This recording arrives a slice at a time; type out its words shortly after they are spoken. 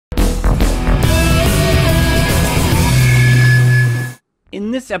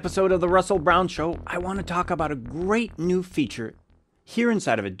In this episode of The Russell Brown Show, I want to talk about a great new feature here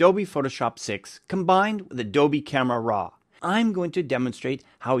inside of Adobe Photoshop 6 combined with Adobe Camera Raw. I'm going to demonstrate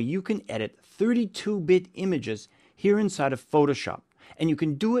how you can edit 32-bit images here inside of Photoshop, and you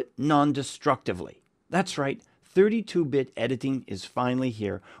can do it non-destructively. That's right, 32-bit editing is finally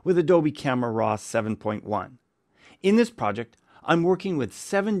here with Adobe Camera Raw 7.1. In this project, I'm working with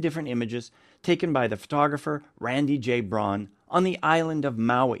 7 different images taken by the photographer Randy J. Braun on the island of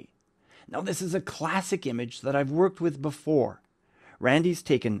Maui. Now, this is a classic image that I've worked with before. Randy's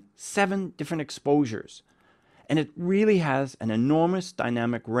taken 7 different exposures, and it really has an enormous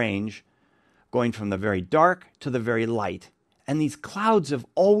dynamic range going from the very dark to the very light. And these clouds have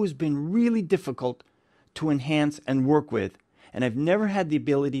always been really difficult to enhance and work with, and I've never had the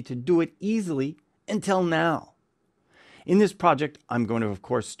ability to do it easily until now. In this project, I'm going to, of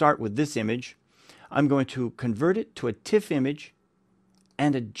course, start with this image. I'm going to convert it to a TIFF image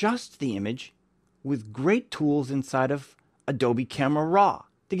and adjust the image with great tools inside of Adobe Camera Raw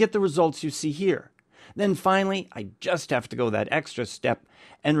to get the results you see here. Then finally, I just have to go that extra step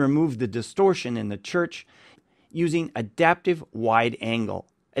and remove the distortion in the church using adaptive wide angle,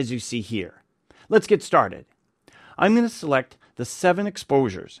 as you see here. Let's get started. I'm going to select the 7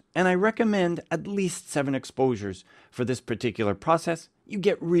 exposures, and I recommend at least 7 exposures for this particular process. You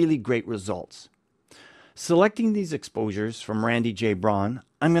get really great results. Selecting these exposures from Randy J. Braun,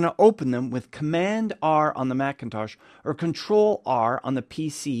 I'm going to open them with Command-R on the Macintosh or Control-R on the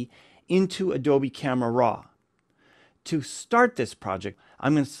PC into Adobe Camera Raw. To start this project,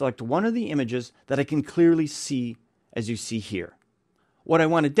 I'm going to select one of the images that I can clearly see as you see here. What I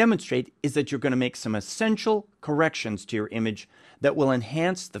want to demonstrate is that you're going to make some essential corrections to your image that will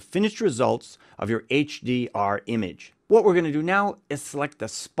enhance the finished results of your HDR image. What we're going to do now is select the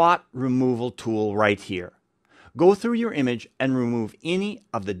spot removal tool right here. Go through your image and remove any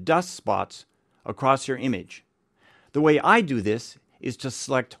of the dust spots across your image. The way I do this is to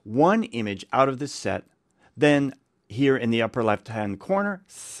select one image out of this set, then here in the upper left-hand corner,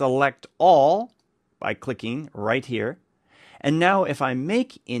 select all by clicking right here. And now if I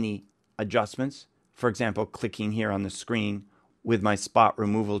make any adjustments, for example, clicking here on the screen with my spot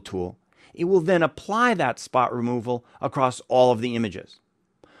removal tool, it will then apply that spot removal across all of the images.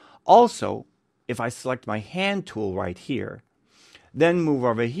 Also, if I select my hand tool right here, then move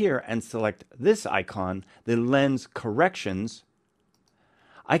over here and select this icon, the lens corrections,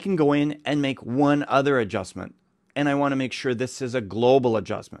 I can go in and make one other adjustment. And I want to make sure this is a global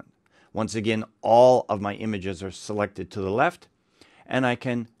adjustment. Once again, all of my images are selected to the left, and I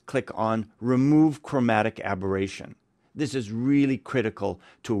can click on Remove Chromatic Aberration. This is really critical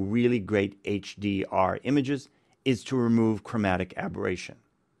to really great HDR images, is to remove chromatic aberration.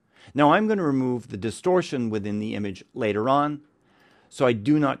 Now I'm going to remove the distortion within the image later on, so I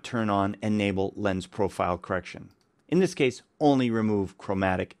do not turn on Enable Lens Profile Correction. In this case, only remove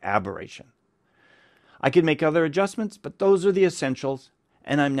chromatic aberration. I can make other adjustments, but those are the essentials,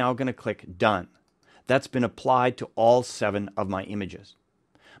 and I'm now going to click Done. That's been applied to all 7 of my images.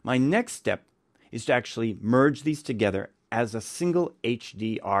 My next step is to actually merge these together as a single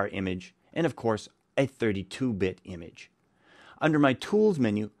HDR image, and of course, a 32-bit image. Under my Tools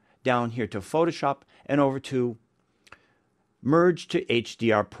menu, down here to Photoshop, and over to Merge to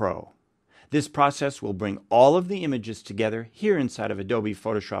Hdr Pro. This process will bring all of the images together here inside of Adobe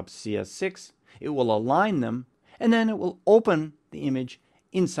Photoshop CS6. It will align them, and then it will open the image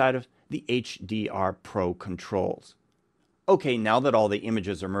inside of the HDR Pro controls. Okay, now that all the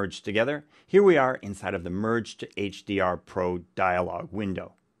images are merged together, here we are inside of the Merge to HDR Pro dialog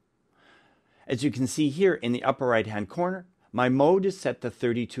window. As you can see here in the upper right hand corner, my mode is set to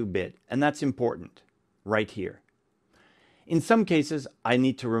 32-bit, and that's important, right here. In some cases, I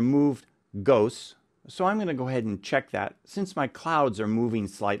need to remove ghosts, so I'm going to go ahead and check that. Since my clouds are moving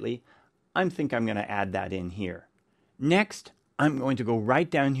slightly, I think I'm going to add that in here. Next, I'm going to go right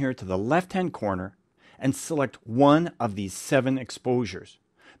down here to the left-hand corner and select one of these 7 exposures.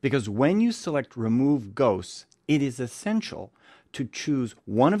 Because when you select Remove Ghosts, it is essential to choose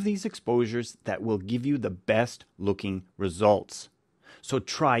one of these exposures that will give you the best looking results. So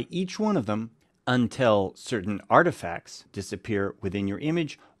try each one of them until certain artifacts disappear within your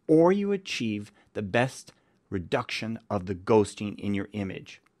image, or you achieve the best reduction of the ghosting in your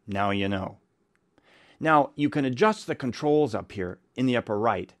image. Now you know. Now you can adjust the controls up here in the upper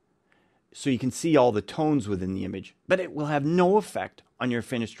right so you can see all the tones within the image, but it will have no effect on your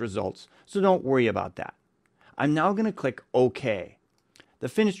finished results, so don't worry about that. I'm now going to click OK. The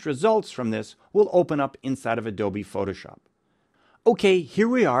finished results from this will open up inside of Adobe Photoshop. Okay, here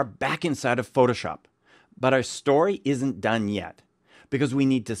we are back inside of Photoshop, but our story isn't done yet. because we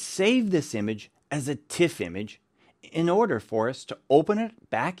need to save this image as a TIFF image in order for us to open it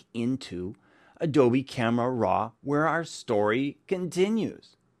back into Adobe Camera Raw where our story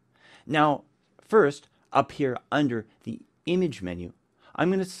continues. Now, first, up here under the Image menu, I'm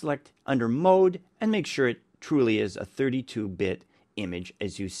going to select under Mode and make sure it truly is a 32-bit image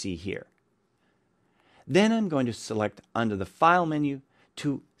as you see here. Then I'm going to select under the File menu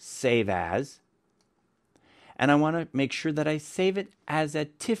to Save As, and I want to make sure that I save it as a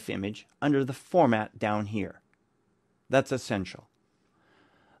TIFF image under the Format down here. That's essential.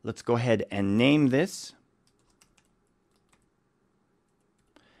 Let's go ahead and name this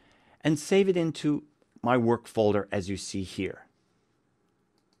and save it into my work folder as you see here.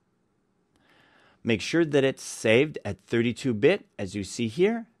 Make sure that it's saved at 32-bit as you see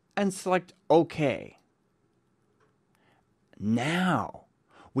here and select OK. Now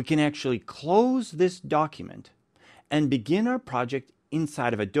we can actually close this document and begin our project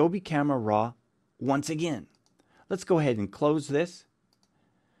inside of Adobe Camera Raw once again. Let's go ahead and close this.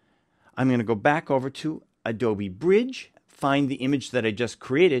 I'm going to go back over to Adobe Bridge, find the image that I just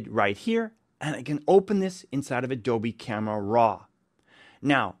created right here, and I can open this inside of Adobe Camera Raw.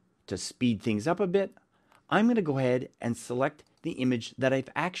 Now, to speed things up a bit, I'm going to go ahead and select the image that I've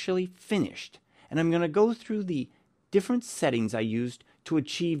actually finished, and I'm going to go through the different settings I used to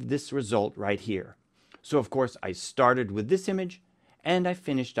achieve this result right here. So of course I started with this image and I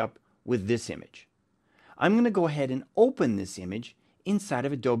finished up with this image. I'm going to go ahead and open this image inside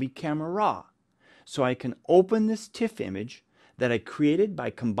of Adobe Camera Raw. So I can open this TIFF image that I created by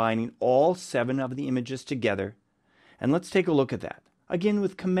combining all 7 of the images together. And let's take a look at that. Again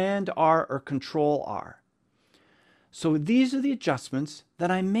with Command R or Control R. So these are the adjustments that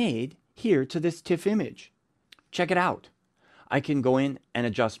I made here to this TIFF image. Check it out. I can go in and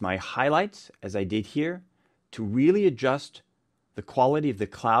adjust my highlights as I did here to really adjust the quality of the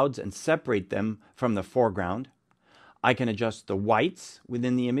clouds and separate them from the foreground. I can adjust the whites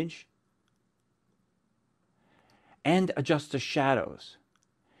within the image and adjust the shadows.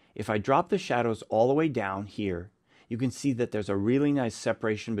 If I drop the shadows all the way down here, you can see that there's a really nice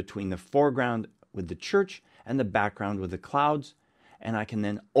separation between the foreground with the church and the background with the clouds, and I can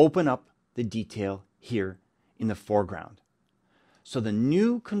then open up the detail here in the foreground. So the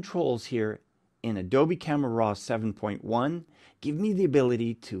new controls here in Adobe Camera Raw 7.1 give me the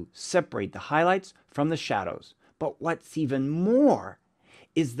ability to separate the highlights from the shadows. But what's even more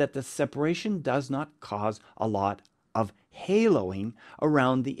is that the separation does not cause a lot of haloing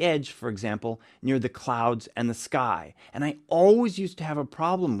around the edge, for example, near the clouds and the sky. And I always used to have a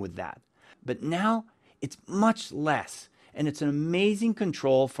problem with that. But now it's much less, and it's an amazing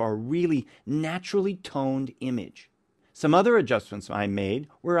control for a really naturally toned image. Some other adjustments I made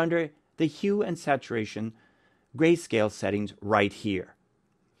were under the Hue and Saturation Grayscale settings right here.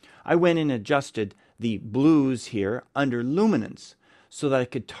 I went and adjusted the blues here under Luminance so that I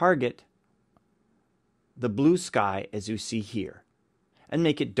could target the blue sky as you see here and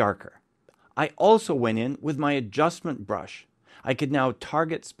make it darker. I also went in with my adjustment brush. I could now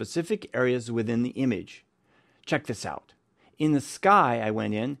target specific areas within the image. Check this out. In the sky, I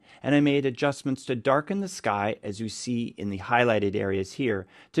went in and I made adjustments to darken the sky as you see in the highlighted areas here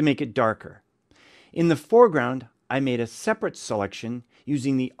to make it darker. In the foreground, I made a separate selection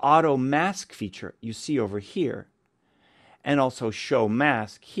using the auto mask feature you see over here and also show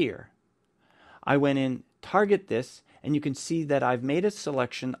mask here. I went in, target this, and you can see that I've made a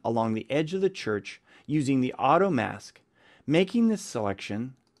selection along the edge of the church using the auto mask, making this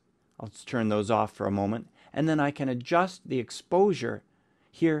selection. Let's turn those off for a moment. And then I can adjust the exposure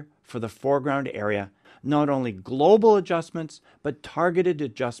here for the foreground area, not only global adjustments, but targeted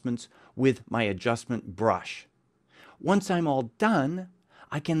adjustments with my adjustment brush. Once I'm all done,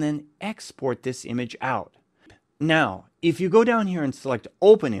 I can then export this image out. Now, if you go down here and select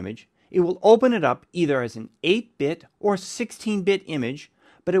Open Image, it will open it up either as an 8-bit or 16-bit image,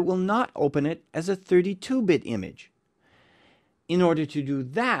 but it will not open it as a 32-bit image. In order to do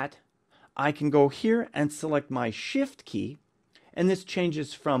that, I can go here and select my Shift key, and this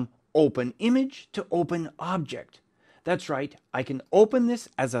changes from Open Image to Open Object. That's right, I can open this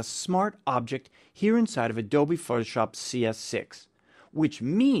as a smart object here inside of Adobe Photoshop CS6, which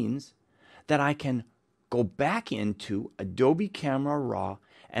means that I can go back into Adobe Camera Raw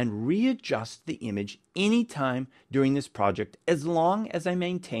and readjust the image anytime during this project as long as I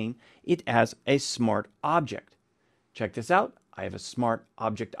maintain it as a smart object. Check this out. I have a smart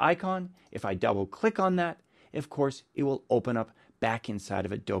object icon. If I double click on that, of course, it will open up back inside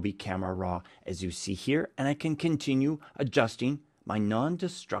of Adobe Camera Raw as you see here, and I can continue adjusting my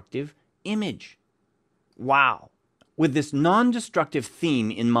non-destructive image. Wow, With this non-destructive theme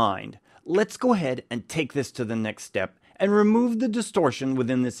in mind, let's go ahead and take this to the next step and remove the distortion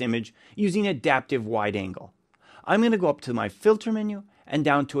within this image using adaptive wide angle. I'm going to go up to my filter menu and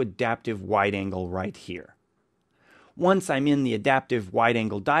down to adaptive wide angle right here. Once I'm in the adaptive wide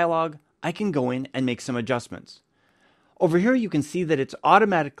angle dialog, I can go in and make some adjustments. Over here you can see that it's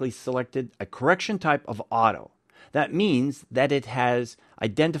automatically selected a correction type of auto. That means that it has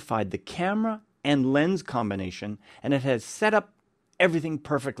identified the camera and lens combination, and it has set up everything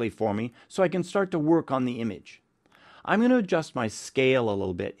perfectly for me so I can start to work on the image. I'm going to adjust my scale a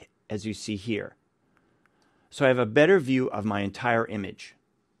little bit, as you see here, so I have a better view of my entire image.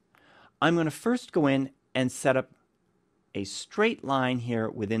 I'm going to first go in and set up a straight line here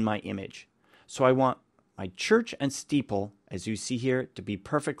within my image. So I want my church and steeple, as you see here, to be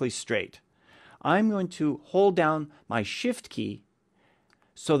perfectly straight. I'm going to hold down my shift key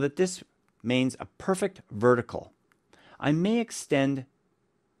so that this remains a perfect vertical. I may extend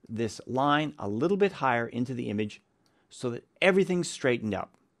this line a little bit higher into the image so that everything's straightened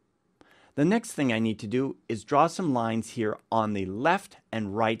up. The next thing I need to do is draw some lines here on the left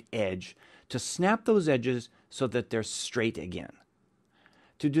and right edge to snap those edges so that they're straight again.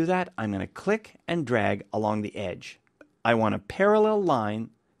 To do that, I'm going to click and drag along the edge. I want a parallel line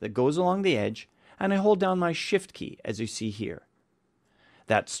that goes along the edge, and I hold down my shift key, as you see here.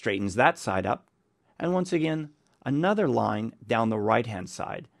 That straightens that side up, and once again, another line down the right-hand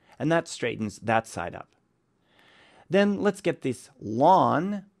side, and that straightens that side up. Then let's get this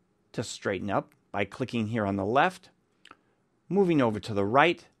lawn to straighten up by clicking here on the left, moving over to the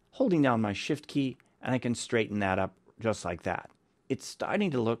right, holding down my shift key, and I can straighten that up just like that. It's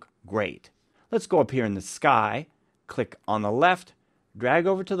starting to look great. Let's go up here in the sky, click on the left, drag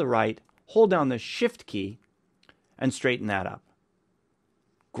over to the right, hold down the shift key, and straighten that up.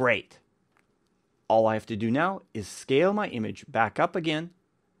 Great. All I have to do now is scale my image back up again,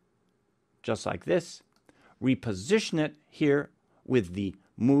 just like this, reposition it here with the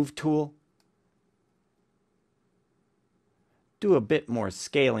Move tool, do a bit more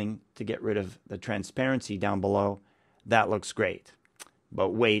scaling to get rid of the transparency down below. That looks great. But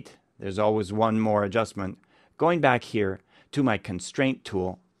wait, there's always one more adjustment. Going back here to my constraint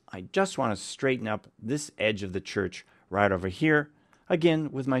tool, I just want to straighten up this edge of the church right over here,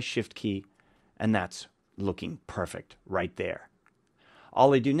 again with my shift key, and that's looking perfect right there.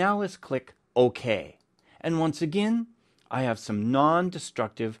 All I do now is click OK. And once again, I have some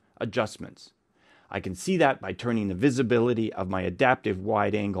non-destructive adjustments. I can see that by turning the visibility of my adaptive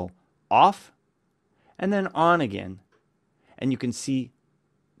wide angle off and then on again. And you can see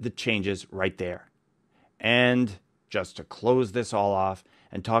the changes right there. And just to close this all off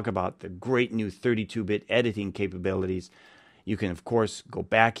and talk about the great new 32-bit editing capabilities, you can of course go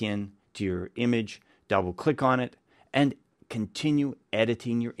back in to your image, double click on it, and continue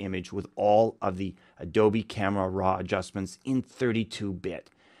editing your image with all of the Adobe Camera Raw adjustments in 32-bit.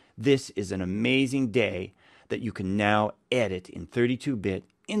 This is an amazing day that you can now edit in 32-bit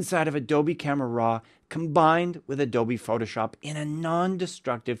inside of Adobe Camera Raw combined with Adobe Photoshop in a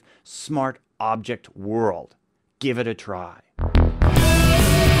non-destructive smart object world. Give it a try.